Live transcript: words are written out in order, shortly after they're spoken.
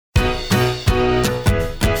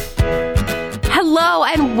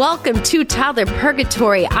welcome to Toddler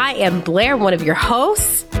Purgatory. I am Blair, one of your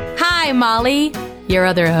hosts. Hi, Molly, your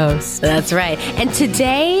other host. That's right. And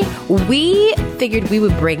today, we figured we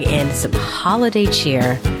would bring in some holiday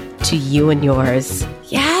cheer to you and yours.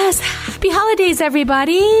 Yes. Happy holidays,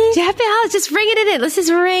 everybody. Happy holidays. Just ring it in. Let's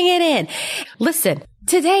just ring it in. Listen,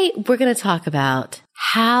 today, we're going to talk about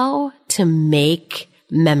how to make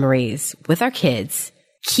memories with our kids,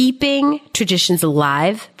 keeping traditions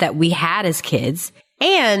alive that we had as kids,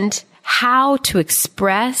 and how to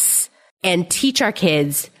express and teach our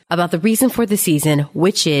kids about the reason for the season,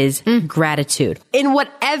 which is gratitude in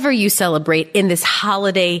whatever you celebrate in this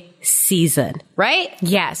holiday season, right?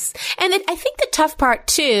 Yes. And I think the tough part,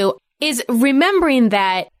 too, is remembering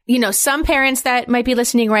that, you know, some parents that might be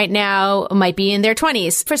listening right now might be in their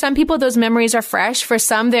 20s. For some people, those memories are fresh. For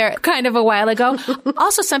some, they're kind of a while ago.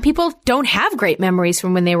 Also, some people don't have great memories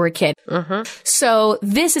from when they were a kid. So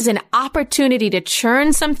this is an opportunity to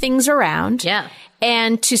churn some things around. Yeah.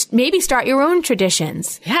 And to maybe start your own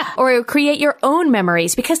traditions. Yeah. Or create your own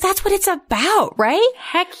memories, because that's what it's about, right?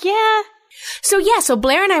 Heck yeah. So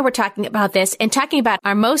Blair and I were talking about this and talking about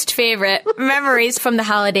our most favorite memories from the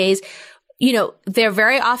holidays. You know, they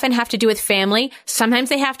very often have to do with family. Sometimes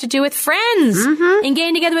they have to do with friends and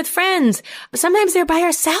getting together with friends. Sometimes they're by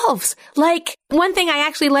ourselves. Like, one thing I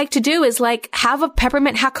actually like to do is like have a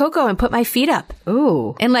peppermint hot cocoa and put my feet up.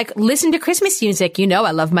 Ooh. And like listen to Christmas music. You know,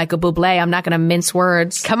 I love Michael Bublé. I'm not going to mince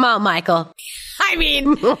words. Come on, Michael. I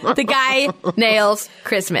mean, the guy nails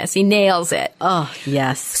Christmas. He nails it. Oh,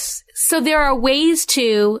 yes. So there are ways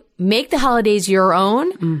to make the holidays your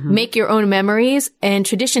own, make your own memories and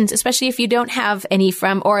traditions, especially if you don't have any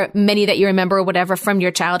from, or many that you remember or whatever from your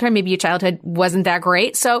childhood. Maybe your childhood wasn't that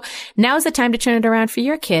great. So now's the time to turn it around for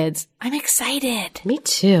your kids. I'm excited. Me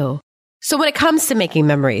too. So when it comes to making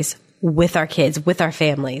memories with our kids, with our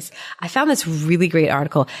families, I found this really great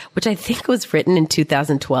article, which I think was written in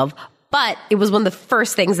 2012, but it was one of the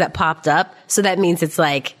first things that popped up. So that means it's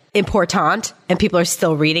like important and people are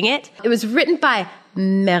still reading it. It was written by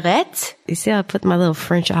Meret. You see how I put my little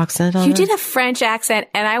French accent on You it? did a French accent,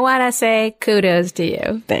 and I want to say kudos to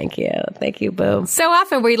you. Thank you. Thank you, boo. So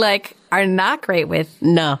often we are not great with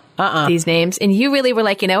these names, and you really were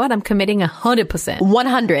like, you know what? I'm committing 100%.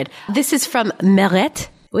 100. This is from Meret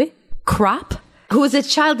Krop, who is a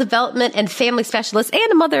child development and family specialist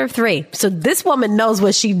and a mother of 3. So this woman knows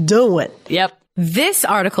what she's doing. Yep. This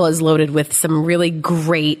article is loaded with some really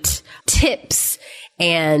great tips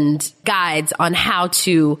and guides on how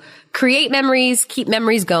to create memories, keep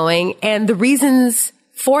memories going, and the reasons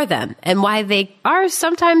for them and why they are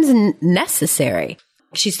sometimes necessary.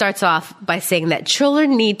 She starts off by saying that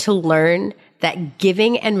children need to learn that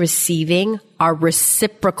giving and receiving are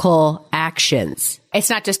reciprocal actions. It's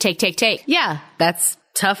not just take. Yeah, that's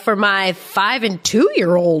tough for my 5 and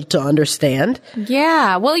 2-year-old to understand.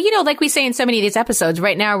 Yeah. Well, you know, like we say in so many of these episodes,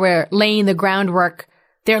 right now we're laying the groundwork.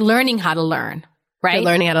 They're learning how to learn, right? They're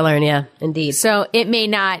learning how to learn, yeah, indeed. So it may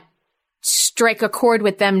not strike a chord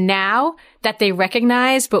with them now that they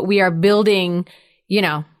recognize, but we are building, you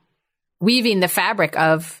know, weaving the fabric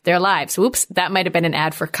of their lives. Whoops, that might have been an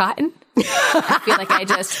ad for cotton. I feel like I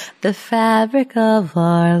just... The fabric of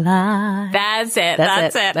our lives. That's it.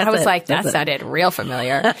 I was like, that sounded real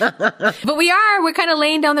familiar. But we're kind of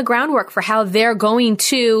laying down the groundwork for how they're going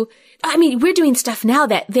to... I mean, we're doing stuff now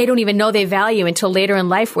that they don't even know they value until later in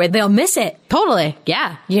life where they'll miss it. Totally.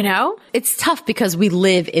 Yeah. You know? It's tough because we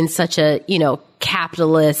live in such a,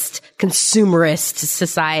 capitalist, consumerist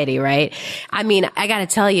society, right? I mean, I got to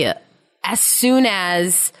tell you, as soon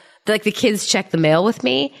as the kids check the mail with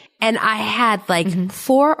me, and I had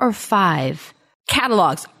 4 or 5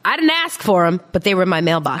 catalogs. I didn't ask for them, but they were in my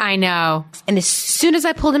mailbox. I know. And as soon as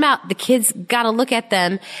I pulled them out, the kids got to look at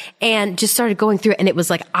them and just started going through it. And it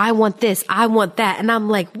was like, I want this, I want that. And I'm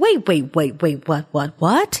like, wait,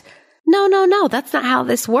 what? No, that's not how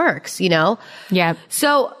this works, Yeah.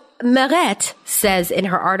 So Meret says in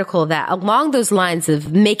her article that along those lines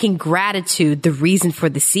of making gratitude the reason for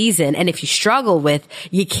the season, and if you struggle with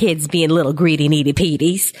your kids being little greedy, needy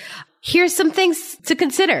Peeties, here's some things to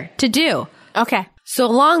consider, to do. Okay. So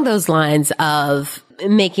along those lines of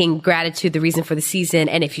making gratitude the reason for the season,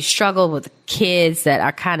 and if you struggle with kids that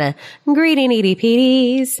are kind of greedy, needy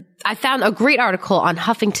Peeties, I found a great article on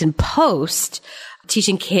Huffington Post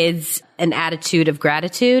teaching kids an attitude of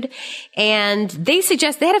gratitude. And they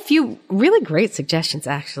had a few really great suggestions,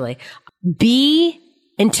 actually. Be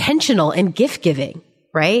intentional in gift giving,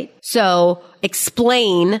 right? So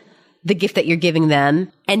explain the gift that you're giving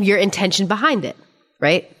them and your intention behind it,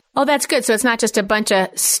 right? Oh, that's good. So it's not just a bunch of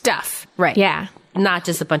stuff. Right. Yeah. not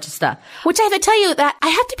just a bunch of stuff. Which I have to tell you that I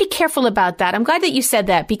have to be careful about that. I'm glad that you said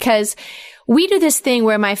that because we do this thing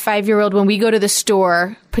where my 5-year-old, when we go to the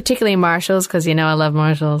store, particularly Marshall's, because you know I love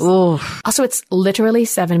Marshall's. Oof. Also, it's literally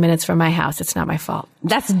 7 minutes from my house. It's not my fault.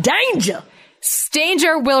 That's danger.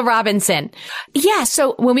 Danger, Will Robinson. Yeah,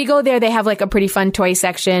 so when we go there, they have like a pretty fun toy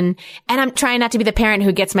section. And I'm trying not to be the parent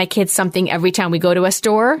who gets my kids something every time we go to a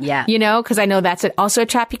store. Yeah. You know, because I know that's also a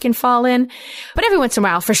trap you can fall in. But every once in a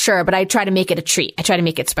while, for sure. But I try to make it a treat. I try to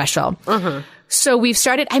make it special. Mm-hmm. So we've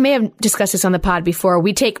started, I may have discussed this on the pod before.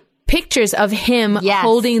 We take pictures of him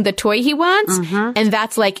holding the toy he wants. Mm-hmm. And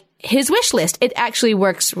that's like his wish list. It actually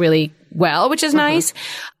works really well, which is nice.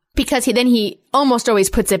 Because he almost always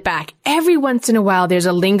puts it back. Every once in a while, there's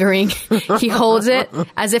a lingering, he holds it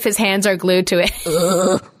as if his hands are glued to it.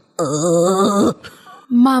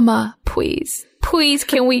 Mama, please,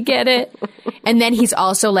 can we get it? And then he's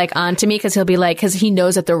also like on to me because he'll be like, because he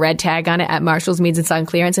knows that the red tag on it at Marshall's means it's on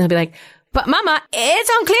clearance. And he'll be like, but Mama, it's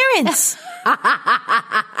on clearance.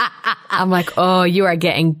 I'm like, oh, you are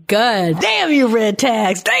getting good. Damn you, red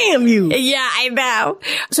tags. Damn you. Yeah, I know.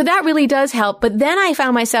 So that really does help. But then I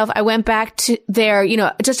found myself, I went back to there,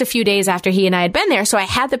 just a few days after he and I had been there. So I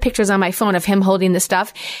had the pictures on my phone of him holding the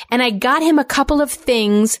stuff. And I got him a couple of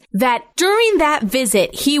things that during that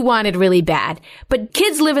visit, he wanted really bad. But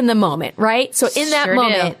kids live in the moment, right? So in that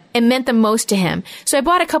moment, it meant the most to him. So I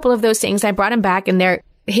bought a couple of those things. I brought him back and they're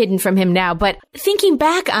hidden from him now. But thinking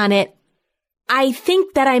back on it, I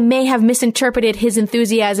think that I may have misinterpreted his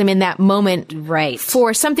enthusiasm in that moment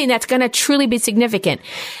for something that's going to truly be significant.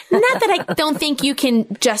 Not that I don't think you can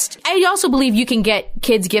I also believe you can get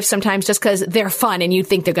kids gifts sometimes just because they're fun and you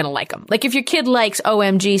think they're going to like them. Like if your kid likes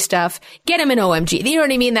OMG stuff, get him an OMG. You know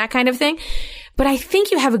what I mean? That kind of thing. But I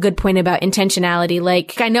think you have a good point about intentionality.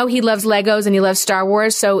 Like I know he loves Legos and he loves Star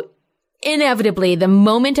Wars. So inevitably the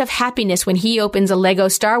moment of happiness when he opens a Lego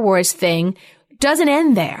Star Wars thing doesn't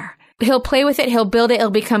end there. He'll play with it. He'll build it. It'll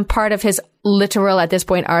become part of his literal, at this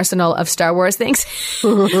point, arsenal of Star Wars things.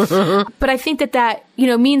 But I think that,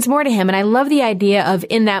 means more to him. And I love the idea of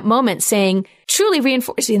in that moment saying, truly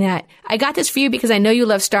reinforcing that I got this for you because I know you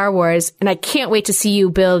love Star Wars and I can't wait to see you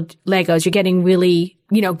build Legos. You're getting really,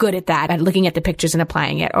 good at that, at looking at the pictures and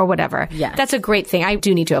applying it or whatever. Yeah. That's a great thing. I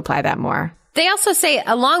do need to apply that more. They also say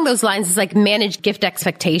along those lines is like manage gift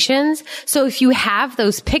expectations. So if you have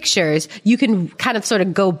those pictures, you can kind of sort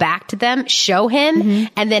of go back to them, show him,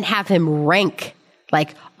 and then have him rank.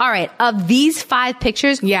 Like, all right, of these 5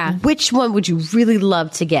 pictures, which one would you really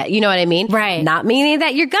love to get? You know what I mean? Right. Not meaning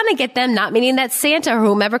that you're going to get them, not meaning that Santa or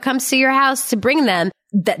whomever comes to your house to bring them,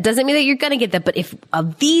 that doesn't mean that you're going to get them. But if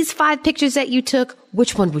of these 5 pictures that you took,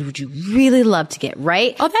 which one would you really love to get,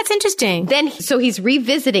 right? Oh, that's interesting. Then, so he's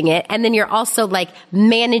revisiting it, and then you're also like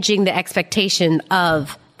managing the expectation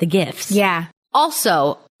of the gifts. Yeah.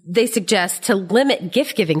 Also, they suggest to limit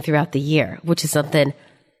gift giving throughout the year, which is something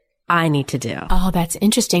I need to do. Oh, that's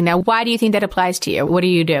interesting. Now, why do you think that applies to you? What do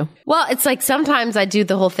you do? Well, it's like sometimes I do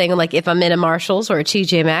the whole thing, like if I'm in a Marshall's or a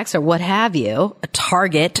TJ Maxx or what have you, a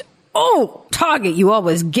Target. Oh, Target, you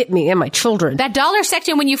always get me and my children. That dollar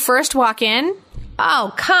section when you first walk in.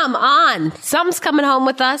 Oh, come on. Something's coming home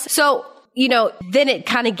with us. So, then it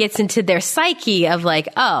kind of gets into their psyche of like,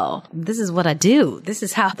 oh, this is what I do. This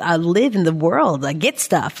is how I live in the world. I get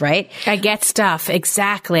stuff, right? I get stuff.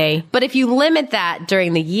 Exactly. But if you limit that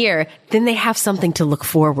during the year, then they have something to look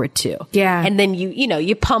forward to. Yeah. And then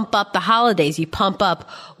you pump up the holidays. You pump up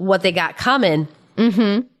what they got coming.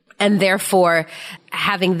 Mm-hmm. And therefore,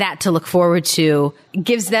 having that to look forward to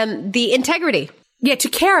gives them the integrity. Yeah, to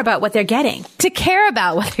care about what they're getting. To care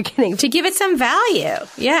about what they're getting. To give it some value.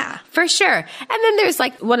 Yeah. For sure. And then there's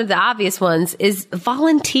like one of the obvious ones is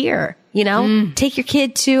volunteer. Take your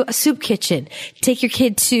kid to a soup kitchen. Take your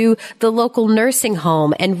kid to the local nursing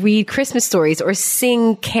home and read Christmas stories or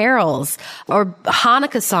sing carols or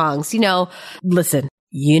Hanukkah songs. Listen,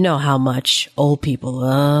 you know how much old people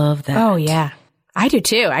love that. Oh, yeah. I do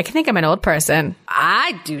too. I think I'm an old person.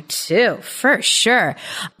 I do too, for sure.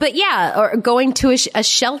 But yeah, or going to a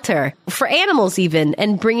shelter for animals even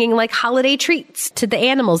and bringing like holiday treats to the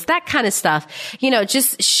animals, that kind of stuff.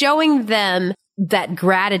 Just showing them that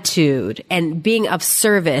gratitude and being of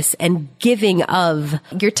service and giving of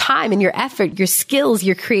your time and your effort, your skills,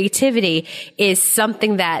 your creativity is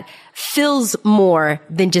something that fills more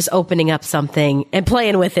than just opening up something and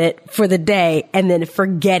playing with it for the day and then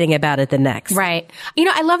forgetting about it the next. Right.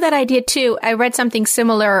 I love that idea too. I read something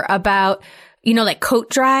similar about, like coat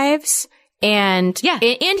drives. And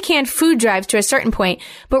canned food drives to a certain point.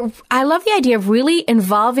 But I love the idea of really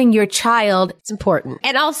involving your child. It's important.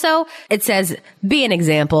 And also, it says, be an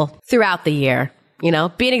example throughout the year. You know,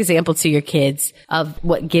 be an example to your kids of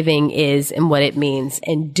what giving is and what it means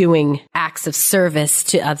and doing acts of service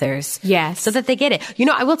to others. Yes. So that they get it. You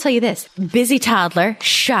know, I will tell you this. Busy Toddler,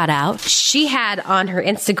 shout out. She had on her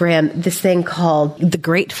Instagram this thing called the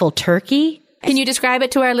Grateful Turkey. Can you describe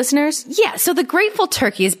it to our listeners? Yeah. So the Grateful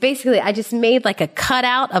Turkey is basically, I just made like a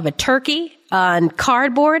cutout of a turkey on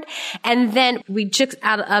cardboard. And then we just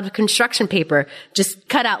out of construction paper, just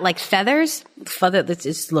cut out like feathers. Feather that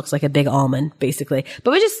just looks like a big almond, basically.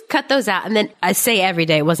 But we just cut those out. And then I say every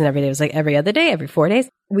day, it wasn't every day, it was like every other day, every 4 days.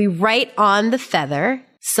 We write on the feather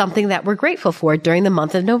something that we're grateful for during the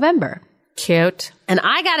month of November. Cute. And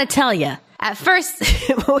I gotta tell you, at first,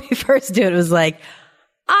 when we first did it, it was like,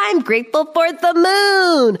 I'm grateful for the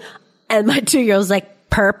moon. And my 2-year-old was like,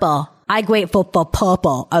 purple. I'm grateful for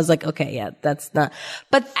purple. I was like, okay, yeah, that's not.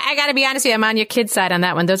 But I got to be honest with you, I'm on your kid's side on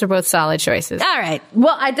that one. Those are both solid choices. All right.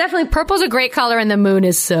 Well, I definitely, Purple's a great color and the moon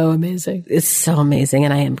is so amazing. It's so amazing.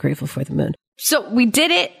 And I am grateful for the moon. So we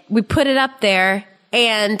did it. We put it up there.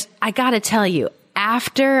 And I got to tell you,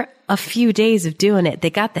 after a few days of doing it, they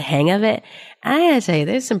got the hang of it. And I got to tell you,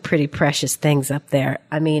 there's some pretty precious things up there.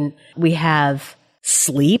 I mean, we have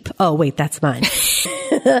sleep. Oh, wait, that's mine.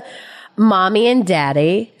 Mommy and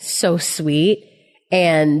daddy, so sweet.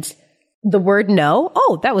 And the word no.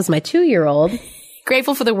 Oh, that was my 2-year-old.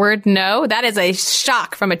 Grateful for the word no. That is a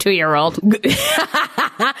shock from a 2-year-old.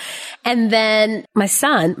 And then my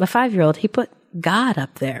son, my 5-year-old, he put God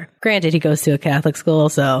up there. Granted, he goes to a Catholic school,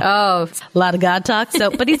 so a lot of God talk.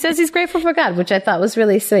 So, but he says he's grateful for God, which I thought was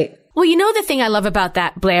really sweet. Well, you know the thing I love about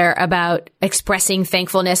that, Blair, about expressing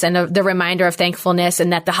thankfulness and the reminder of thankfulness,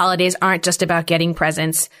 and that the holidays aren't just about getting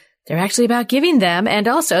presents. They're actually about giving them and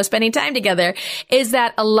also spending time together, is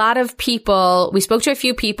that a lot of people, we spoke to a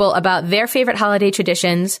few people about their favorite holiday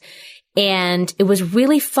traditions, and it was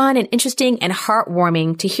really fun and interesting and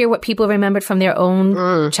heartwarming to hear what people remembered from their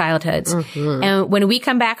own childhoods. Mm-hmm. And when we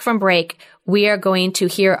come back from break, we are going to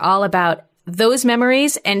hear all about those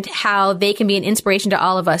memories and how they can be an inspiration to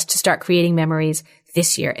all of us to start creating memories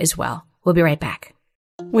this year as well. We'll be right back.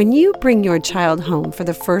 When you bring your child home for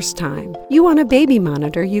the first time, you want a baby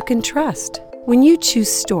monitor you can trust. When you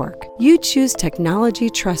choose Stork, you choose technology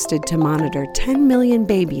trusted to monitor 10 million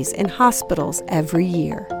babies in hospitals every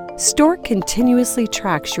year. Stork continuously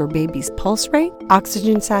tracks your baby's pulse rate,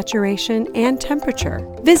 oxygen saturation, and temperature.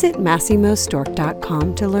 Visit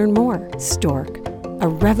MassimoStork.com to learn more. Stork, a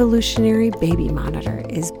revolutionary baby monitor,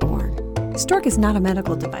 is born. Stork is not a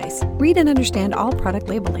medical device. Read and understand all product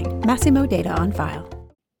labeling. Massimo data on file.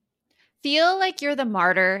 Feel like you're the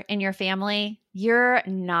martyr in your family? You're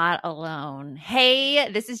not alone.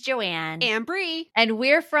 Hey, this is Joanne. And Bree. And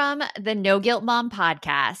we're from the No Guilt Mom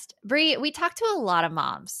podcast. Bree, we talk to a lot of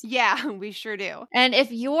moms. Yeah, we sure do. And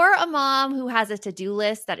if you're a mom who has a to-do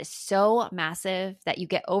list that is so massive that you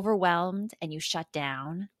get overwhelmed and you shut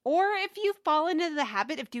down, or if you've fallen into the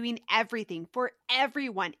habit of doing everything for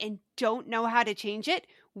everyone and don't know how to change it,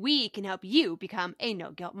 we can help you become a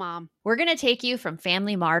no-guilt mom. we're going to take you from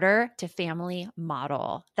family martyr to family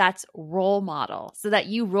model. That's role model, so that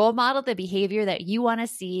you role model the behavior that you want to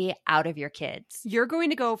see out of your kids. You're going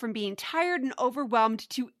to go from being tired and overwhelmed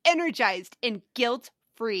to energized and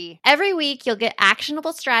guilt-free. Every week, you'll get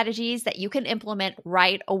actionable strategies that you can implement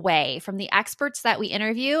right away from the experts that we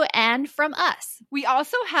interview and from us. We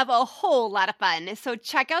also have a whole lot of fun, so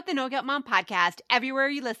check out the No Guilt Mom podcast everywhere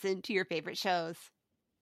you listen to your favorite shows.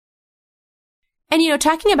 And,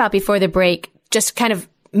 talking about before the break, just kind of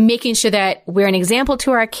making sure that we're an example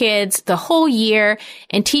to our kids the whole year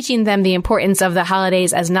and teaching them the importance of the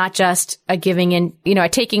holidays as not just a giving and, a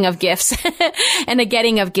taking of gifts and a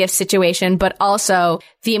getting of gifts situation, but also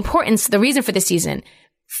the importance, the reason for the season,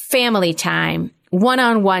 family time,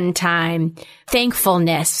 one-on-one time,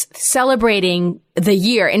 thankfulness, celebrating the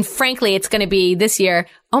year. And frankly, it's going to be this year.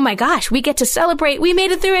 Oh my gosh, we get to celebrate. We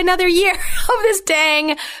made it through another year of this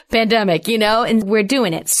dang pandemic, and we're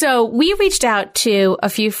doing it. So we reached out to a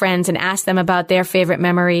few friends and asked them about their favorite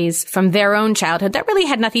memories from their own childhood that really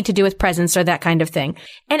had nothing to do with presents or that kind of thing.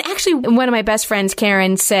 And actually, one of my best friends,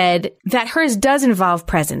 Karen, said that hers does involve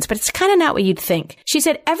presents, but it's kind of not what you'd think. She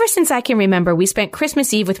said, ever since I can remember, we spent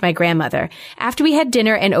Christmas Eve with my grandmother. After we had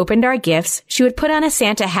dinner and opened our gifts, she would put on a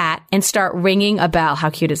Santa hat and start ringing a bell. How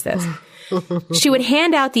cute is this? She would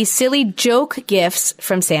hand out these silly joke gifts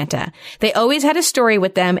from Santa. They always had a story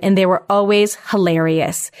with them, and they were always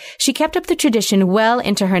hilarious. She kept up the tradition well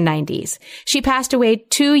into her 90s. She passed away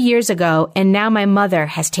 2 years ago, and now my mother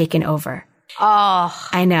has taken over. Oh,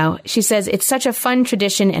 I know. She says, it's such a fun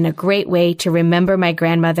tradition and a great way to remember my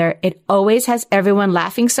grandmother. It always has everyone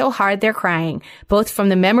laughing so hard they're crying, both from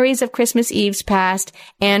the memories of Christmas Eve's past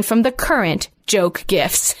and from the current joke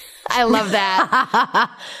gifts. I love that.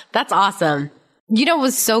 That's awesome. You know what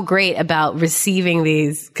was so great about receiving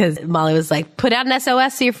these? Because Molly was like, put out an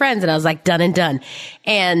SOS to your friends. And I was like, done and done.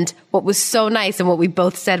 And what was so nice and what we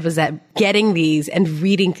both said was that getting these and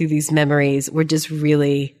reading through these memories were just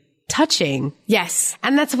really touching. Yes.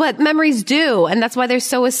 And that's what memories do. And that's why they're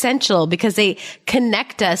so essential, because they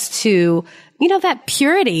connect us to, you know, that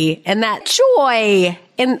purity and that joy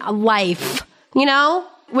in life, you know,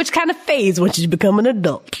 which kind of fades once you become an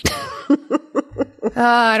adult.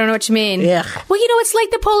 I don't know what you mean. Yeah. Well, you know, it's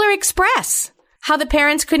like the Polar Express. How the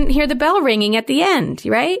parents couldn't hear the bell ringing at the end,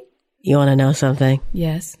 right? You want to know something?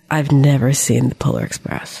 Yes. I've never seen the Polar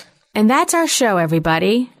Express. And that's our show,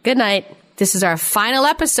 everybody. Good night. This is our final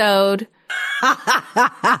episode.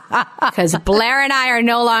 Because Blair and I are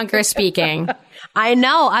no longer speaking. I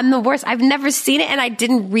know. I'm the worst. I've never seen it and I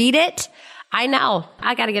didn't read it. I know.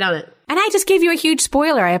 I got to get on it. And I just gave you a huge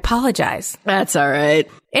spoiler. I apologize. That's all right.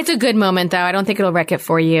 It's a good moment, though. I don't think it'll wreck it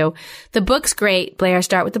for you. The book's great. Blair,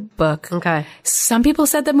 start with the book. Okay. Some people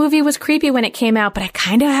said the movie was creepy when it came out, but I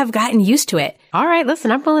kind of have gotten used to it. All right.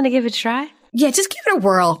 Listen, I'm willing to give it a try. Yeah, just give it a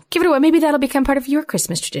whirl. Give it a whirl. Maybe that'll become part of your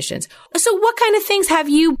Christmas traditions. So what kind of things have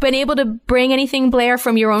you been able to bring anything, Blair,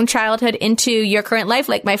 from your own childhood into your current life?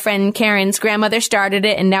 Like my friend Karen's grandmother started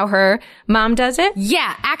it and now her mom does it?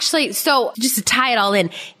 Yeah, actually, so just to tie it all in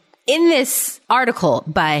this article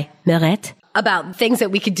by Meret about things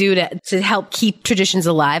that we could do to help keep traditions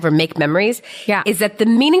alive or make memories, is that the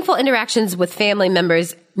meaningful interactions with family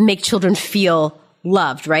members make children feel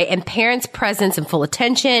loved, right? And parents' presence and full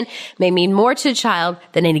attention may mean more to a child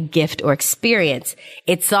than any gift or experience.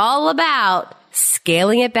 It's all about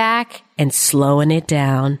scaling it back and slowing it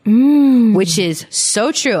down, which is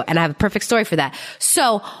so true. And I have a perfect story for that.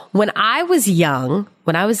 So when I was young,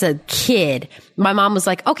 when I was a kid, my mom was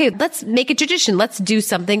like, okay, let's make a tradition. Let's do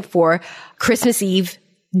something for Christmas Eve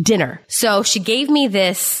dinner. So she gave me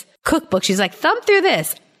this cookbook. She's like, thumb through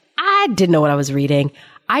this. I didn't know what I was reading.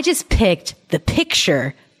 I just picked the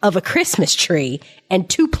picture of a Christmas tree and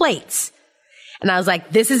 2 plates. And I was like,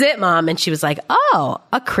 this is it, Mom. And she was like, oh,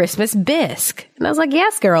 a Christmas bisque. And I was like,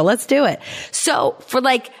 yes, girl, let's do it. So for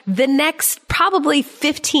like the next probably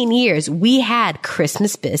 15 years, we had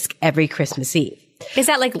Christmas bisque every Christmas Eve. Is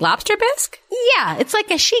that like lobster bisque? Yeah, it's like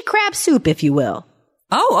a she crab soup, if you will.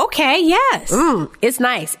 Oh, okay. Yes. It's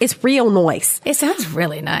nice. It's real nice. It sounds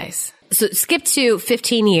really nice. So skip to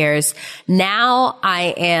 15 years. Now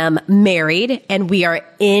I am married and we are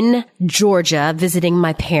in Georgia visiting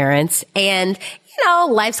my parents. And, you know,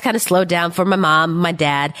 life's kind of slowed down for my mom, my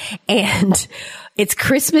dad. And it's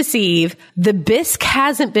Christmas Eve. The bisque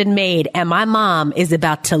hasn't been made. And my mom is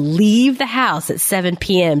about to leave the house at 7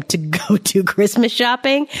 p.m. to go do Christmas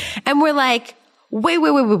shopping. And we're like,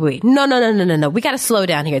 wait. No. We got to slow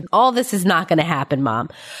down here. All this is not going to happen, Mom.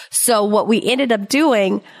 So what we ended up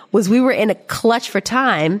doing was we were in a clutch for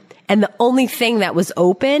time. And the only thing that was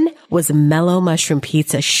open was Mellow Mushroom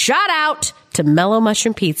Pizza. Shout out to Mellow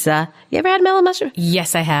Mushroom Pizza. You ever had Mellow Mushroom?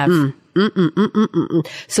 Yes, I have.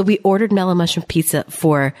 So we ordered Mellow Mushroom Pizza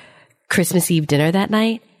for Christmas Eve dinner that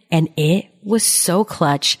night. And it was so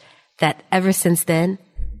clutch that ever since then,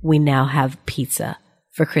 we now have pizza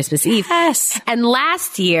for Christmas Eve. Yes. And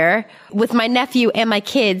last year, with my nephew and my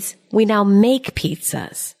kids, we now make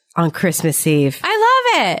pizzas on Christmas Eve.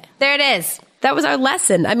 I love it. There it is. That was our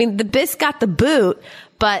lesson. I mean, the bisque got the boot,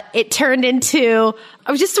 but it turned into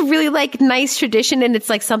just a really like nice tradition. And it's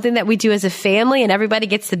like something that we do as a family and everybody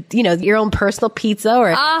gets to, you know, your own personal pizza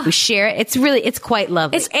or we share it. It's quite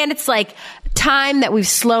lovely. It's like time that we've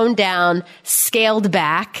slowed down, scaled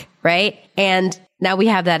back, right? And now we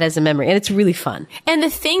have that as a memory, and it's really fun. And the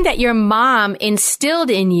thing that your mom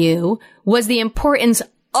instilled in you was the importance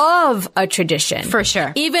of a tradition. For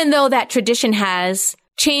sure. Even though that tradition has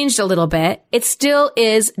changed a little bit, it still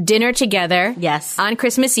is dinner together. Yes. On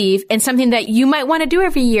Christmas Eve, and something that you might want to do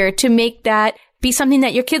every year to make that be something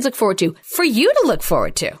that your kids look forward to, for you to look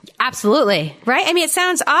forward to. Absolutely. Right? I mean, it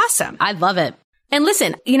sounds awesome. I love it. And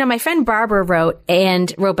listen, you know, my friend Barbara wrote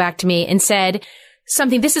back to me and said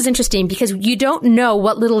something, this is interesting because you don't know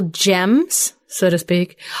what little gems, so to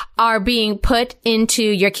speak, are being put into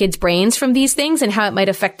your kids' brains from these things and how it might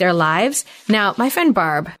affect their lives. Now, my friend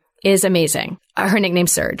Barb is amazing. Her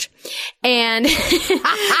nickname's Serge. And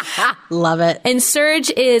love it. And Serge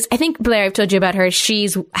is, I think, Blair, I've told you about her.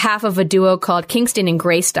 She's half of a duo called Kingston and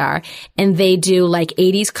Graystar, and they do like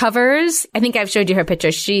 80s covers. I think I've showed you her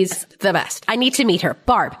picture. She's the best. I need to meet her.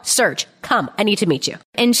 Barb, Serge, come. I need to meet you.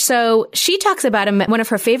 And so she talks about one of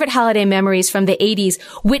her favorite holiday memories from the 80s,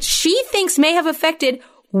 which she thinks may have affected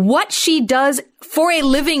what she does for a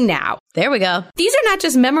living now. There we go. These are not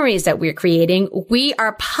just memories that we're creating. We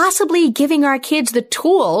are possibly giving our kids the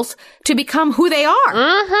tools to become who they are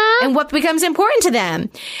and what becomes important to them.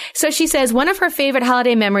 So she says one of her favorite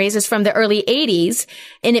holiday memories is from the early 80s,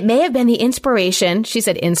 and it may have been the inspiration, she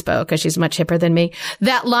said inspo because she's much hipper than me,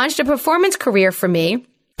 that launched a performance career for me.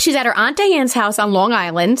 She's at her Aunt Diane's house on Long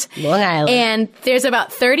Island. And there's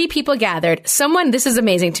about 30 people gathered. This is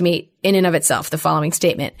amazing to me in and of itself, the following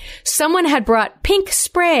statement. Someone had brought pink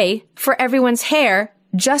spray for everyone's hair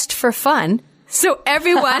just for fun. So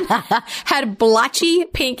everyone had blotchy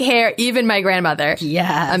pink hair, even my grandmother.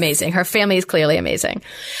 Yeah. Amazing. Her family is clearly amazing.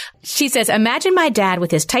 She says, imagine my dad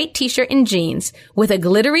with his tight t-shirt and jeans, with a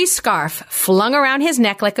glittery scarf flung around his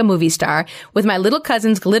neck like a movie star, with my little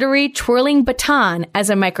cousin's glittery twirling baton as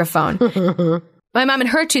a microphone. My mom and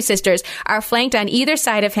her two sisters are flanked on either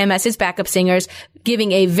side of him as his backup singers,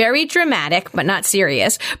 giving a very dramatic, but not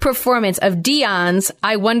serious, performance of Dion's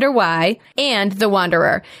I Wonder Why and The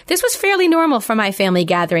Wanderer. This was fairly normal for my family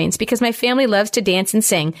gatherings because my family loves to dance and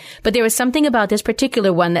sing, but there was something about this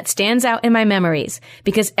particular one that stands out in my memories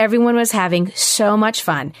because everyone was having so much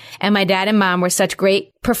fun, and my dad and mom were such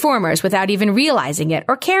great performers without even realizing it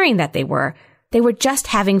or caring that they were. They were just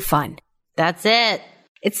having fun. That's it.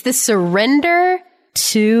 It's the surrender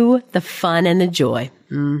to the fun and the joy.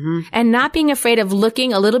 And not being afraid of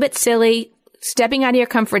looking a little bit silly, stepping out of your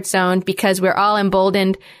comfort zone because we're all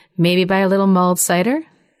emboldened maybe by a little mulled cider.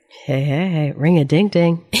 Hey, ring a ding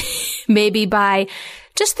ding. Maybe by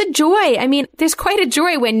just the joy. I mean, there's quite a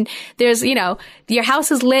joy when there's, your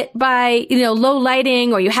house is lit by, low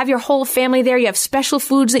lighting, or you have your whole family there. You have special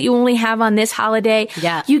foods that you only have on this holiday.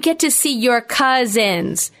 Yeah. You get to see your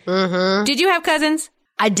cousins. Did you have cousins?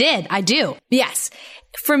 I did. I do. Yes.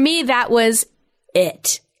 For me, that was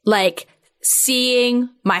it. Like seeing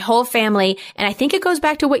my whole family. And I think it goes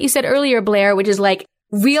back to what you said earlier, Blair, which is like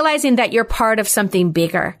realizing that you're part of something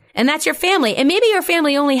bigger. And that's your family. And maybe your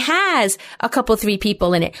family only has a couple, 3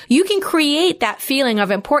 people in it. You can create that feeling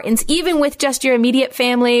of importance even with just your immediate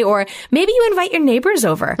family, or maybe you invite your neighbors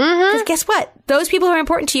over. Because guess what? Those people who are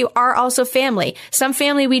important to you are also family. Some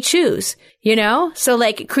family we choose, So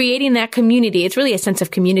like creating that community, it's really a sense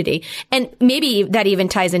of community. And maybe that even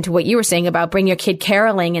ties into what you were saying about bring your kid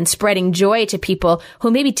caroling and spreading joy to people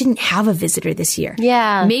who maybe didn't have a visitor this year.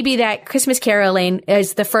 Yeah. Maybe that Christmas caroling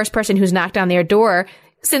is the first person who's knocked on their door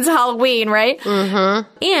since Halloween, right?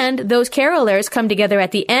 And those carolers come together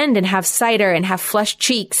at the end and have cider and have flushed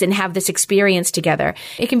cheeks and have this experience together.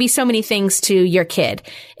 It can be so many things to your kid.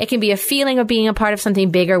 It can be a feeling of being a part of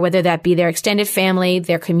something bigger, whether that be their extended family,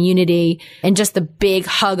 their community, and just the big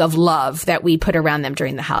hug of love that we put around them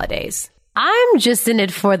during the holidays. I'm just in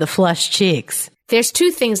it for the flushed cheeks. There's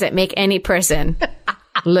 2 things that make any person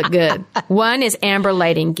look good. One is amber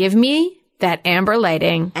lighting. Give me that amber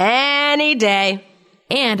lighting Any day.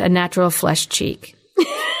 and a natural flushed cheek.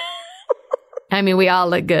 I mean, we all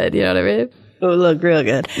look good. You know what I mean? Oh, look real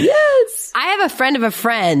good. Yes. I have a friend of a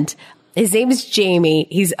friend. His name is Jamie.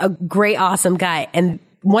 He's a great, awesome guy. And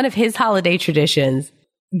one of his holiday traditions,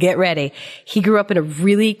 get ready. He grew up in a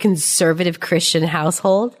really conservative Christian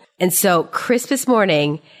household. And so Christmas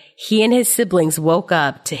morning, he and his siblings woke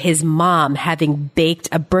up to his mom having baked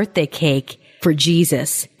a birthday cake for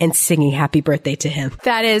Jesus and singing happy birthday to him.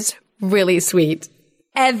 That is really sweet.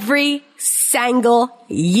 Every single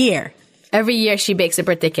year. Every year she bakes a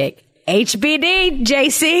birthday cake. HBD,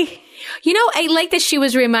 JC. I like that she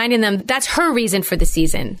was reminding them that's her reason for the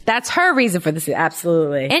season. That's her reason for this.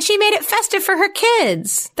 Absolutely. And she made it festive for her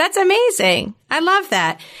kids. That's amazing. I love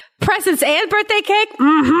that. Presents and birthday cake?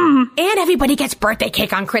 And everybody gets birthday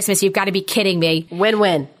cake on Christmas. You've got to be kidding me.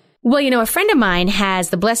 Win-win. Well, a friend of mine has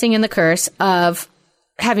the blessing and the curse of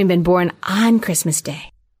having been born on Christmas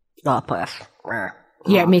Day. Oh, bless.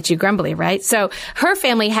 Yeah, it makes you grumbly, right? So her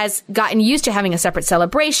family has gotten used to having a separate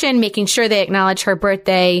celebration, making sure they acknowledge her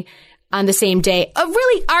birthday on the same day. A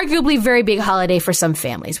really arguably very big holiday for some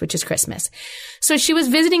families, which is Christmas. So she was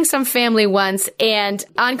visiting some family once, and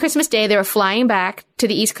on Christmas Day, they were flying back to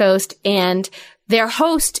the East Coast, and their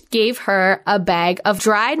host gave her a bag of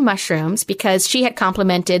dried mushrooms because she had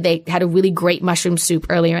complimented they had a really great mushroom soup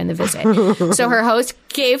earlier in the visit. So her host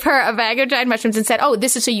gave her a bag of dried mushrooms and said, oh,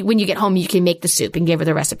 this is so when you get home, you can make the soup, and gave her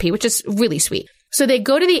the recipe, which is really sweet. So they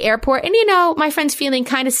go to the airport, and my friend's feeling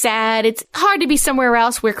kind of sad. It's hard to be somewhere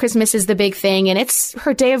else where Christmas is the big thing, and it's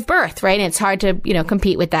her day of birth, right? And it's hard to,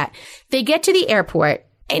 compete with that. They get to the airport,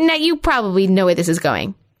 and now you probably know where this is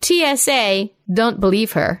going. TSA don't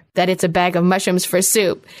believe her that it's a bag of mushrooms for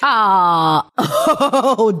soup.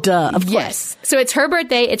 Oh, duh. Of course. Yes. So it's her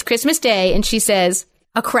birthday. It's Christmas Day. And she says,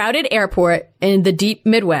 a crowded airport in the deep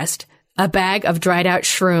Midwest, a bag of dried out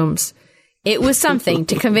shrooms. It was something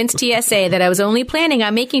to convince TSA that I was only planning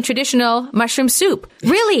on making traditional mushroom soup.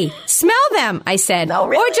 Really? Smell them, I said. No,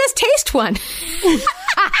 really? Or just taste one.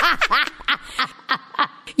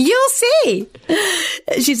 You'll see.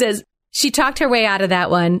 She says, she talked her way out of that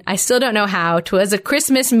one. I still don't know how. 'Twas a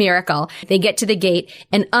Christmas miracle. They get to the gate,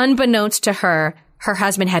 and unbeknownst to her, her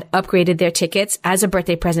husband had upgraded their tickets as a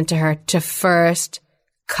birthday present to her to first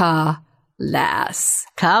class.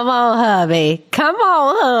 Come on, hubby. Come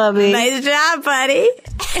on, hubby. Nice job, buddy.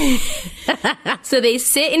 So they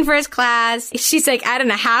sit in first class. She's like, I don't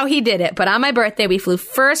know how he did it, but on my birthday, we flew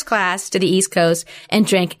first class to the East Coast and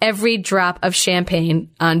drank every drop of champagne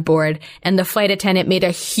on board. And the flight attendant made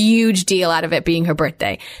a huge deal out of it being her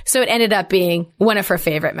birthday. So it ended up being one of her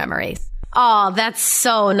favorite memories. Oh, that's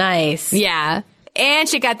so nice. Yeah. And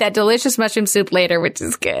she got that delicious mushroom soup later, which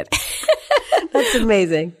is good. That's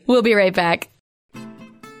amazing. We'll be right back.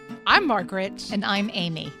 I'm Margaret. And I'm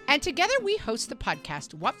Amy. And together we host the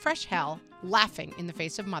podcast, What Fresh Hell? Laughing in the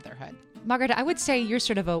Face of Motherhood. Margaret, I would say you're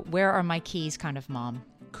sort of a where are my keys kind of mom.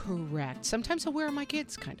 Correct. Sometimes a where are my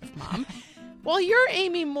kids kind of mom. Well, you're,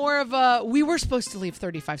 Amy, more of a we were supposed to leave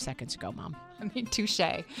 35 seconds ago, mom. I mean, touche.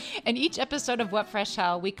 In each episode of What Fresh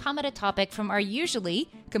Hell, we come at a topic from our usually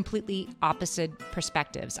completely opposite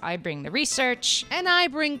perspectives. I bring the research. And I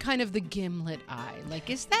bring kind of the gimlet eye.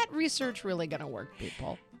 Like, is that research really going to work,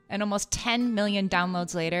 people? And almost 10 million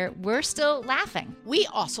downloads later, we're still laughing. We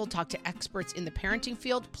also talk to experts in the parenting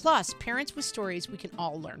field, plus parents with stories we can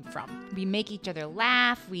all learn from. We make each other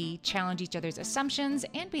laugh, we challenge each other's assumptions,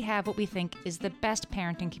 and we have what we think is the best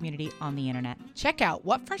parenting community on the internet. Check out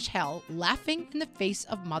What Fresh Hell? Laughing in the Face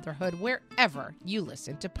of Motherhood wherever you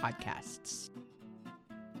listen to podcasts.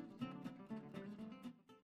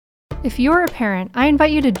 If you're a parent, I invite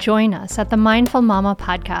you to join us at the Mindful Mama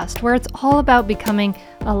podcast, where it's all about becoming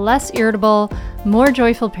a less irritable, more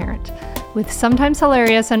joyful parent. With sometimes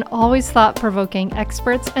hilarious and always thought-provoking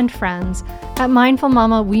experts and friends, at Mindful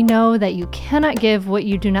Mama, we know that you cannot give what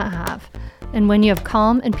you do not have. And when you have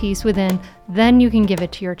calm and peace within, then you can give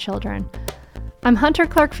it to your children. I'm Hunter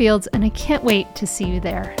Clark Fields, and I can't wait to see you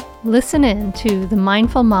there. Listen in to the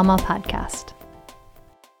Mindful Mama podcast.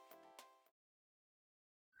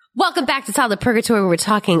 Welcome back to Toddler Purgatory, where we're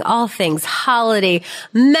talking all things holiday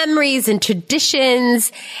memories and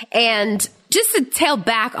traditions. And just to tail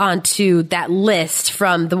back onto that list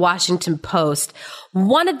from the Washington Post,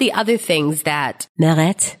 one of the other things that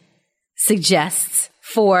Meret suggests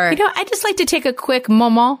for... You know, I just like to take a quick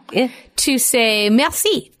moment to say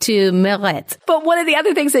merci to Meret. But one of the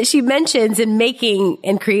other things that she mentions in making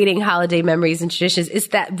and creating holiday memories and traditions is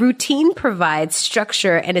that routine provides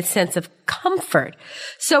structure and a sense of comfort.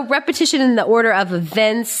 So repetition in the order of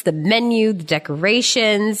events, the menu, the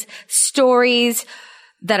decorations, stories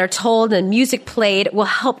that are told and music played will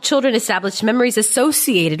help children establish memories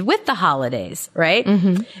associated with the holidays, right?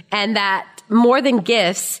 Mm-hmm. And that more than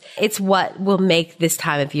gifts, it's what will make this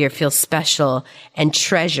time of year feel special and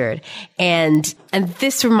treasured. And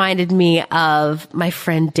this reminded me of my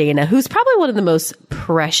friend Dana, who's probably one of the most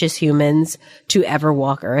precious humans to ever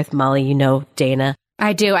walk Earth. Molly, you know Dana.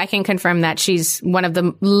 I do. I can confirm that she's one of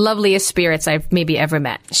the loveliest spirits I've maybe ever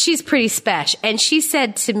met. She's pretty special. And she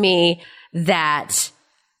said to me that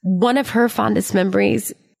one of her fondest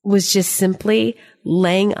memories was just simply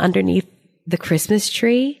laying underneath the Christmas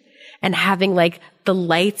tree and having like the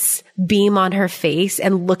lights beam on her face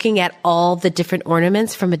and looking at all the different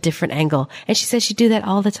ornaments from a different angle. And she says she'd do that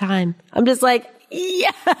all the time. I'm just like,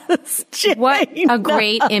 yes. What a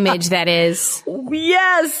great image that is.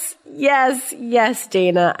 Yes, yes, yes,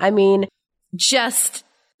 Dana. I mean, just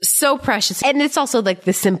so precious. And it's also like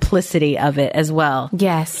the simplicity of it as well.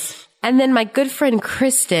 Yes. And then my good friend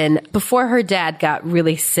Kristen, before her dad got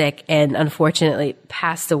really sick and unfortunately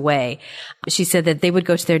passed away, she said that they would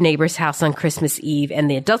go to their neighbor's house on Christmas Eve and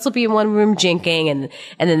the adults would be in one room drinking and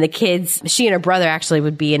then the kids, she and her brother actually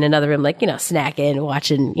would be in another room, like, you know, snacking,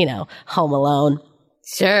 watching, you know, Home Alone.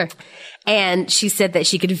 Sure. And she said that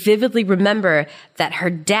she could vividly remember that her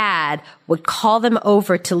dad would call them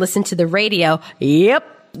over to listen to the radio. Yep.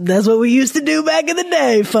 That's what we used to do back in the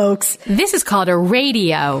day, folks. This is called a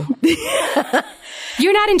radio.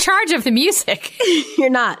 You're not in charge of the music. You're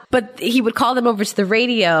not. But he would call them over to the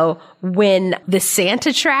radio when the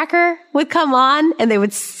Santa tracker would come on and they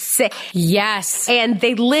would say, yes. And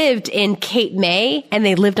they lived in Cape May and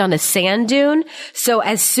they lived on a sand dune. So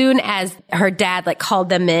as soon as her dad like called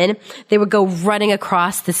them in, they would go running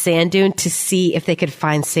across the sand dune to see if they could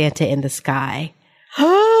find Santa in the sky. Come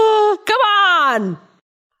on.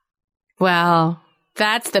 Well,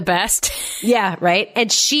 That's the best. Yeah, right?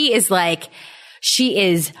 And she is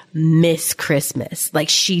Miss Christmas. Like,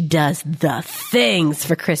 she does the things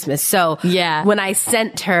for Christmas. So yeah, when I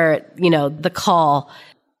sent her, the call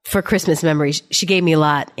for Christmas memories, she gave me a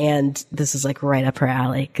lot. And this is like right up her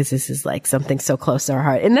alley because this is like something so close to our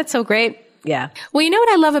heart. Isn't that so great? Yeah. Well, you know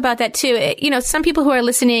what I love about that too? Some people who are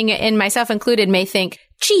listening, and myself included, may think,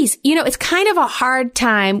 geez, it's kind of a hard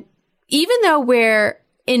time, even though we're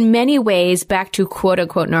in many ways back to quote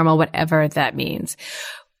unquote normal, whatever that means.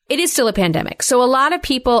 It is still a pandemic. So a lot of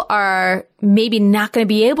people are maybe not going to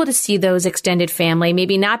be able to see those extended family,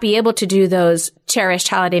 maybe not be able to do those cherished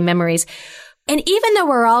holiday memories. And even though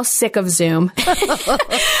we're all sick of Zoom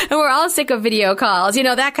and we're all sick of video calls,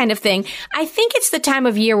 that kind of thing, I think it's the time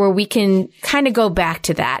of year where we can kind of go back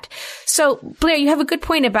to that. So, Blair, you have a good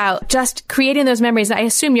point about just creating those memories. I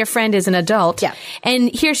assume your friend is an adult. Yeah.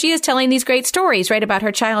 And here she is telling these great stories, right, about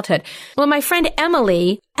her childhood. Well, my friend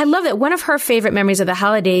Emily, I love that one of her favorite memories of the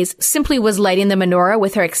holidays simply was lighting the menorah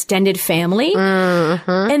with her extended family.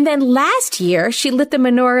 Mm-hmm. And then last year, she lit the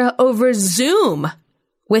menorah over Zoom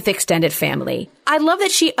with extended family. I love that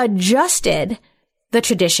she adjusted the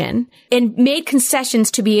tradition and made concessions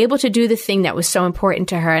to be able to do the thing that was so important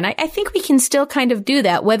to her. And I think we can still kind of do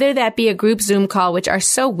that, whether that be a group Zoom call, which are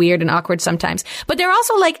so weird and awkward sometimes. But they're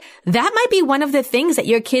also like, that might be one of the things that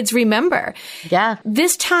your kids remember. Yeah.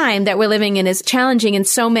 This time that we're living in is challenging in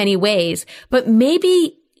so many ways, but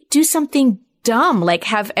maybe do something dumb, like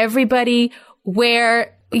have everybody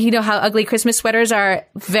wear, how ugly Christmas sweaters are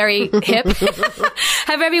very hip.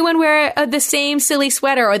 Have everyone wear the same silly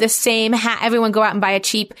sweater or the same hat. Everyone go out and buy a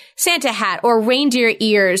cheap Santa hat or reindeer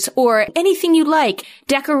ears or anything you like.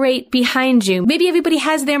 Decorate behind you. Maybe everybody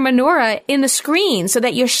has their menorah in the screen so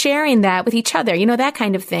that you're sharing that with each other. That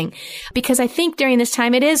kind of thing. Because I think during this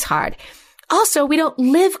time it is hard. Also, we don't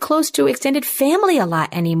live close to extended family a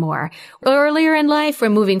lot anymore. Earlier in life, we're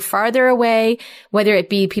moving farther away, whether it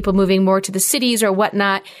be people moving more to the cities or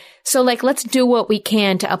whatnot. So let's do what we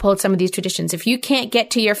can to uphold some of these traditions. If you can't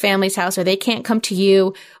get to your family's house or they can't come to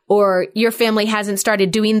you or your family hasn't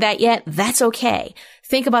started doing that yet, that's okay.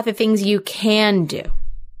 Think about the things you can do.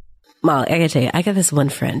 Molly, I gotta tell you, I got this one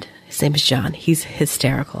friend. His name is John. He's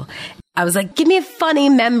hysterical. I was like, give me a funny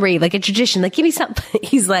memory, like a tradition. Like, give me something.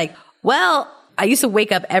 He's like, well, I used to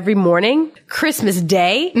wake up every morning, Christmas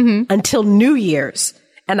Day, until New Year's.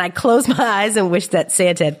 And I closed my eyes and wished that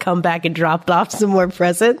Santa had come back and dropped off some more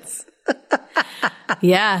presents.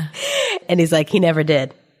 Yeah. And he's like, he never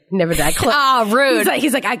did. Never did. Rude.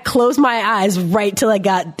 He's like, I closed my eyes right till I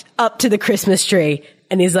got up to the Christmas tree.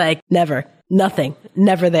 And he's like, never. Nothing.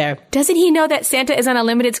 Never there. Doesn't he know that Santa is on a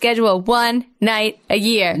limited schedule one night a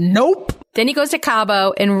year? Nope. Then he goes to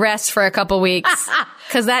Cabo and rests for a couple weeks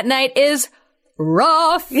because that night is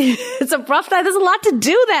rough. It's a rough night. There's a lot to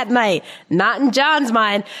do that night. Not in John's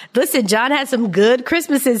mind. Listen, John had some good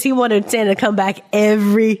Christmases. He wanted Santa to come back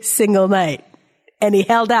every single night. And he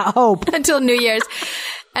held out hope. Until New Year's.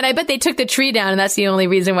 And I bet they took the tree down, and that's the only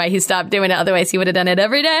reason why he stopped doing it. Otherwise, he would have done it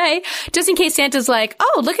every day. Just in case Santa's like,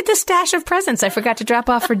 oh, look at this stash of presents I forgot to drop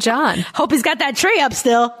off for John. Hope he's got that tree up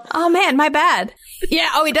still. Oh, man, my bad. Yeah,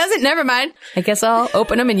 oh, he doesn't? Never mind. I guess I'll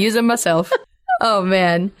open them and use them myself. Oh,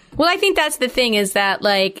 man. Well, I think that's the thing is that,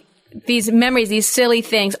 these memories, these silly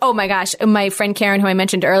things. Oh, my gosh. My friend Karen, who I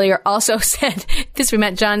mentioned earlier, also said,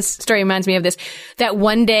 John's story reminds me of this, that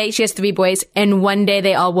one day, she has 3 boys, and one day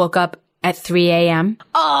they all woke up at 3 a.m.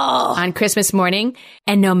 on Christmas morning.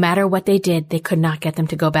 And no matter what they did, they could not get them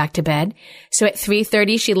to go back to bed. So at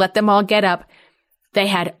 3:30, she let them all get up. They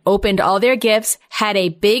had opened all their gifts, had a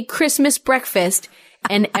big Christmas breakfast,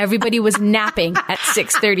 and everybody was napping at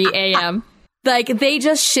 6:30 a.m. They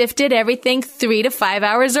just shifted everything 3 to 5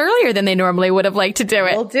 hours earlier than they normally would have liked to do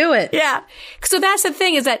it. We'll do it. Yeah. So that's the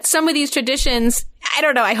thing is that some of these traditions, I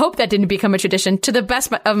don't know. I hope that didn't become a tradition. To the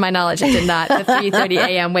best of my knowledge, it did not. The 3:30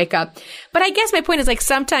 a.m. wake up. But I guess my point is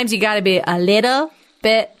sometimes you got to be a little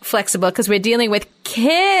bit flexible because we're dealing with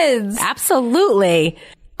kids. Absolutely.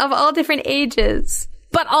 Of all different ages.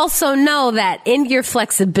 But also know that in your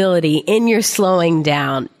flexibility, in your slowing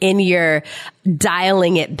down, in your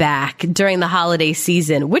dialing it back during the holiday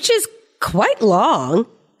season, which is quite long.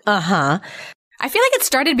 I feel like it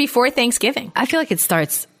started before Thanksgiving. I feel like it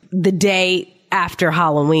starts the day after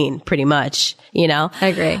Halloween, pretty much, I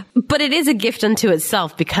agree. But it is a gift unto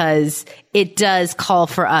itself because it does call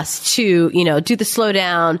for us to, do the slow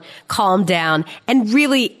down, calm down, and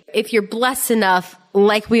really, if you're blessed enough,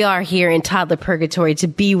 like we are here in toddler purgatory, to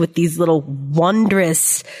be with these little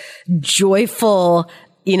wondrous, joyful,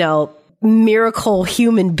 miracle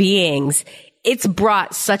human beings, it's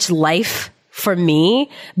brought such life for me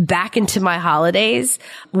back into my holidays,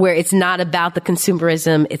 where it's not about the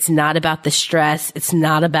consumerism. It's not about the stress. It's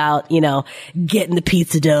not about, getting the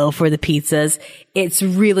pizza dough for the pizzas. It's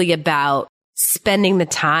really about spending the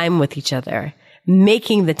time with each other,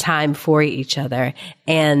 making the time for each other,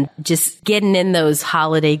 and just getting in those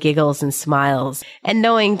holiday giggles and smiles, and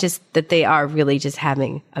knowing just that they are really just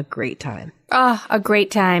having a great time. Oh, a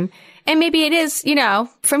great time. And maybe it is,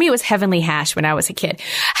 for me, it was heavenly hash when I was a kid.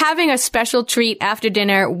 Having a special treat after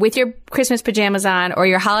dinner with your Christmas pajamas on or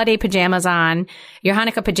your holiday pajamas on, your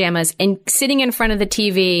Hanukkah pajamas, and sitting in front of the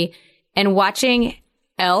TV and watching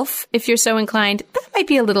Elf, if you're so inclined. That might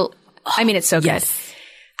be a little, it's so good. Yes.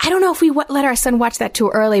 I don't know if we let our son watch that too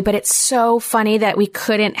early, but it's so funny that we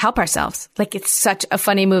couldn't help ourselves. Like, it's such a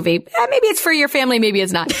funny movie. Maybe it's for your family, maybe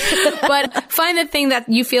it's not. But find the thing that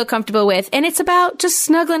you feel comfortable with. And it's about just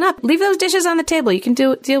snuggling up. Leave those dishes on the table. You can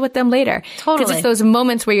deal with them later. Totally. Because it's those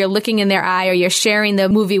moments where you're looking in their eye, or you're sharing the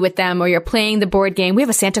movie with them, or you're playing the board game. We have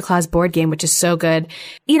a Santa Claus board game, which is so good.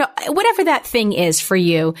 Whatever that thing is for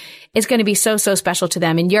you is going to be so, so special to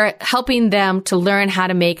them. And you're helping them to learn how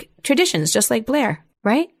to make traditions, just like Blair.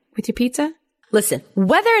 Right? With your pizza? Listen,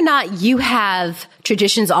 whether or not you have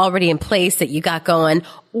traditions already in place that you got going,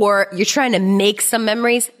 or you're trying to make some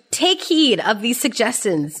memories, take heed of these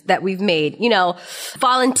suggestions that we've made.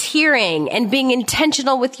 Volunteering and being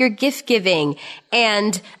intentional with your gift giving,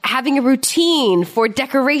 and having a routine for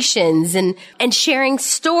decorations, and sharing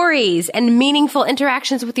stories and meaningful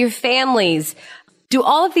interactions with your families. Do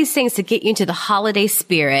all of these things to get you into the holiday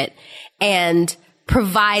spirit and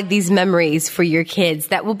provide these memories for your kids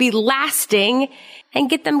that will be lasting, and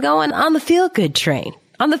get them going on the feel-good train,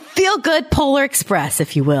 on the feel-good Polar Express,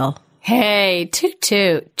 if you will. Hey, toot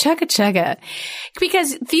toot, chugga chugga.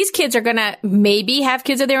 Because these kids are going to maybe have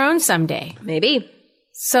kids of their own someday. Maybe.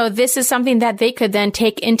 So this is something that they could then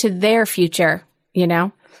take into their future,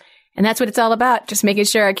 And that's what it's all about. Just making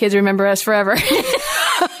sure our kids remember us forever.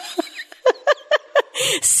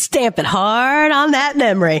 Stamp it hard on that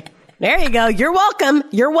memory. There you go. You're welcome.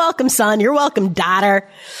 You're welcome, son. You're welcome, daughter.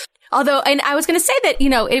 Although, and I was going to say that,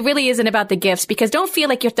 it really isn't about the gifts, because don't feel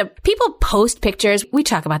like you have to, people post pictures. We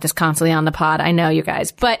talk about this constantly on the pod. I know, you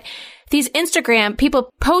guys, but these Instagram people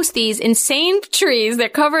post these insane trees.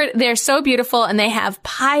 They're so beautiful, and they have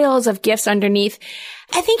piles of gifts underneath.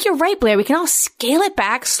 I think you're right, Blair. We can all scale it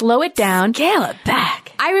back, slow it down. Scale it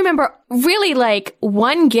back. I remember really like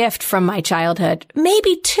one gift from my childhood,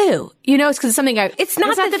 maybe two. It's because it's something it's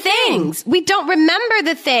not the things. We don't remember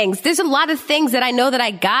the things. There's a lot of things that I know that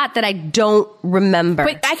I got that I don't remember.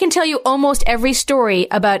 But I can tell you almost every story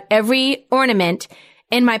about every ornament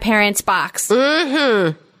in my parents' box.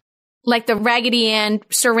 Mm-hmm. Like the Raggedy Ann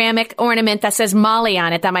ceramic ornament that says Molly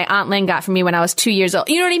on it that my Aunt Lynn got for me when I was 2 years old.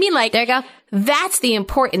 You know what I mean? Like, there you go. That's the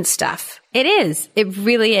important stuff. It is. It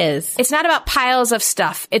really is. It's not about piles of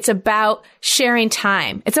stuff. It's about sharing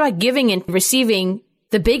time. It's about giving and receiving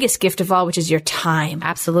the biggest gift of all, which is your time.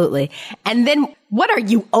 Absolutely. And then, what are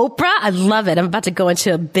you, Oprah? I love it. I'm about to go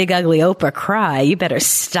into a big, ugly Oprah cry. You better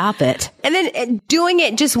stop it. And then doing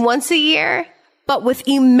it just once a year, but with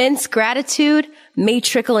immense gratitude, may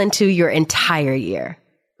trickle into your entire year,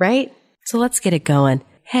 right? So let's get it going.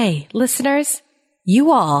 Hey, listeners,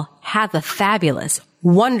 you all have a fabulous,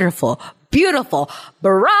 wonderful, beautiful,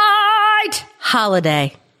 bright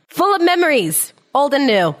holiday full of memories, old and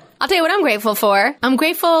new. I'll tell you what I'm grateful for. I'm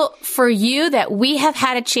grateful for you that we have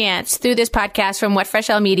had a chance through this podcast from What Fresh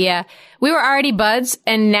Hell Media. We were already buds,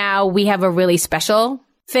 and now we have a really special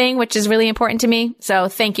thing, which is really important to me. So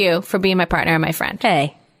thank you for being my partner and my friend.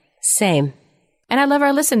 Hey, same. And I love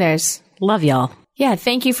our listeners. Love y'all. Yeah,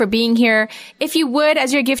 thank you for being here. If you would,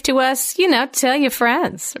 as your gift to us, tell your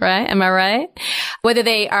friends, right? Am I right? Whether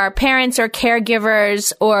they are parents or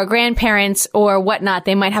caregivers or grandparents or whatnot,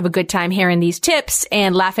 they might have a good time hearing these tips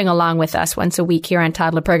and laughing along with us once a week here on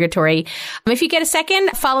Toddler Purgatory. If you get a second,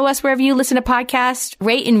 follow us wherever you listen to podcasts,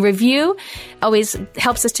 rate and review. Always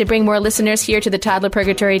helps us to bring more listeners here to the Toddler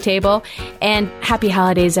Purgatory table. And happy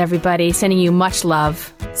holidays, everybody. Sending you much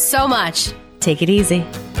love. So much. Take it easy.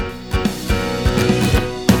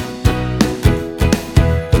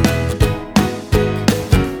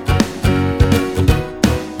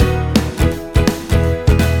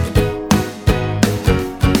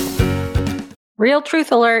 Real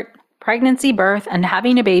truth alert, pregnancy, birth, and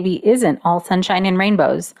having a baby isn't all sunshine and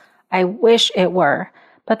rainbows. I wish it were.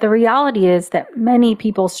 But the reality is that many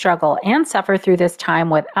people struggle and suffer through this time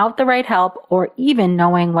without the right help or even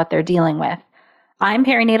knowing what they're dealing with. I'm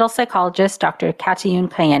perinatal psychologist Dr. Katayun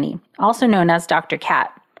Kayeni, also known as Dr.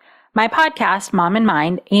 Kat. My podcast, Mom and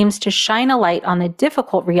Mind, aims to shine a light on the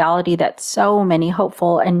difficult reality that so many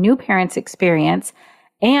hopeful and new parents experience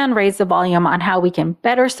and raise the volume on how we can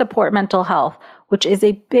better support mental health, which is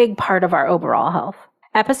a big part of our overall health.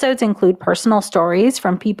 Episodes include personal stories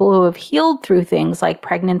from people who have healed through things like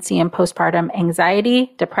pregnancy and postpartum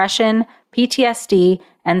anxiety, depression, PTSD,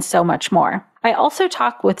 and so much more. I also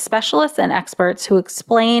talk with specialists and experts who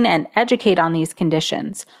explain and educate on these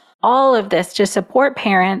conditions. All of this to support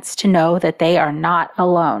parents to know that they are not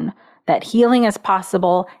alone, that healing is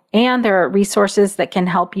possible, and there are resources that can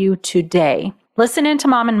help you today. Listen into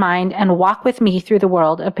Mom and Mind and walk with me through the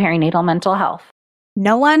world of perinatal mental health.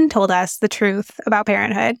 No one told us the truth about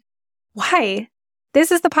parenthood. Why?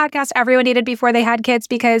 This is the podcast everyone needed before they had kids,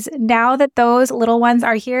 because now that those little ones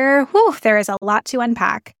are here, there is a lot to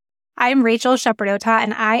unpack. I'm Rachel Shepardota,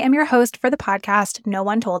 and I am your host for the podcast No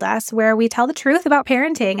One Told Us, where we tell the truth about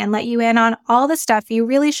parenting and let you in on all the stuff you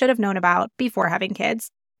really should have known about before having kids.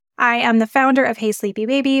 I am the founder of Hey Sleepy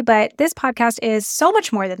Baby, but this podcast is so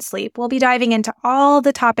much more than sleep. We'll be diving into all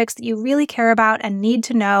the topics that you really care about and need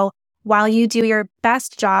to know while you do your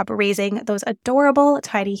best job raising those adorable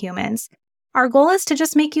tiny humans. Our goal is to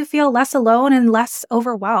just make you feel less alone and less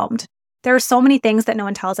overwhelmed. There are so many things that no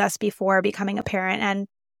one tells us before becoming a parent, and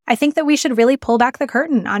I think that we should really pull back the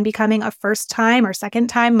curtain on becoming a first-time or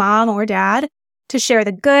second-time mom or dad to share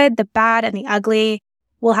the good, the bad, and the ugly.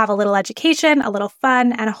 We'll have a little education, a little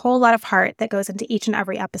fun, and a whole lot of heart that goes into each and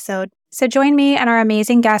every episode. So join me and our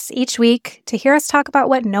amazing guests each week to hear us talk about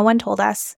what no one told us.